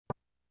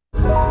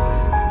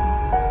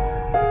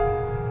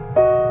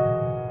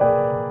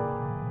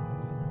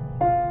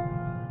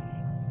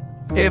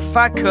If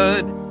I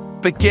could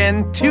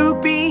begin to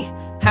be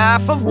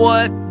half of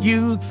what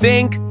you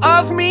think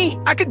of me,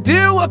 I could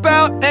do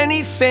about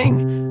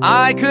anything.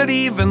 I could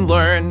even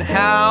learn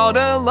how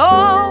to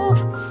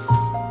love.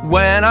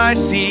 When I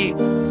see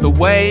the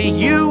way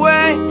you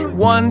act,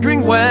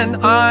 wondering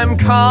when I'm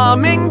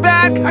coming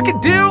back, I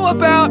could do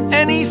about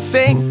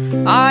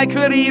anything. I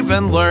could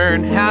even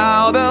learn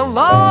how to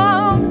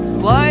love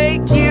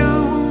like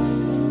you.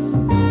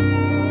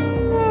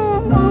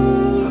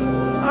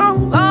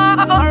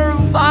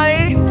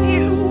 Like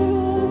you.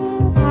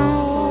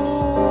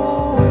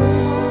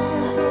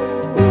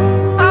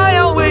 I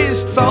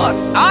always thought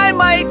I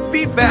might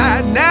be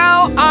bad.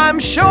 Now I'm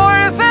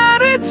sure that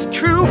it's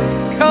true,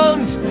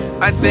 'cause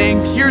I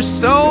think you're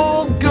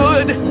so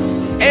good,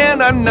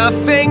 and I'm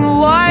nothing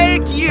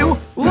like you.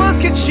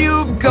 Look at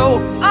you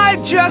go, I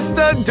just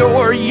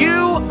adore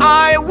you.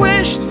 I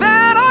wish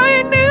that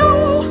I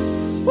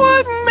knew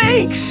what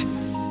makes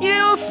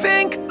you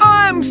think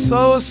I'm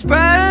so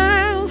special.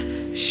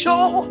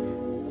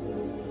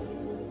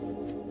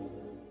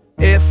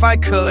 If I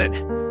could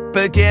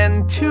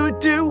begin to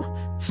do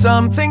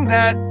something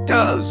that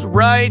does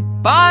right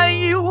by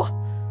you,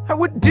 I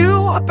would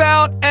do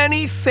about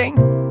anything.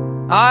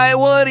 I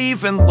would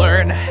even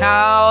learn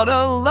how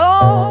to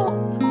love.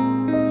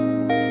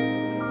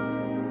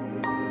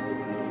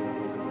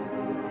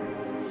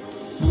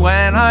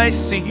 When I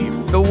see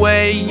the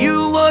way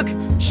you look,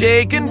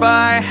 shaken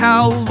by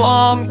how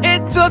long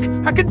it took,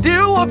 I could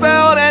do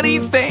about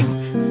anything.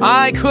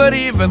 I could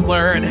even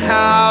learn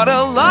how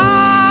to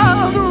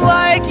love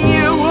like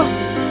you.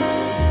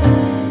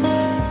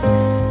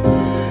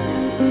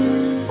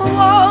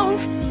 Love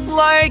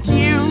like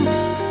you.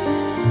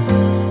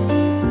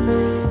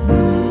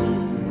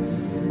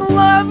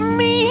 Love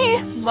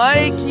me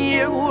like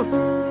you.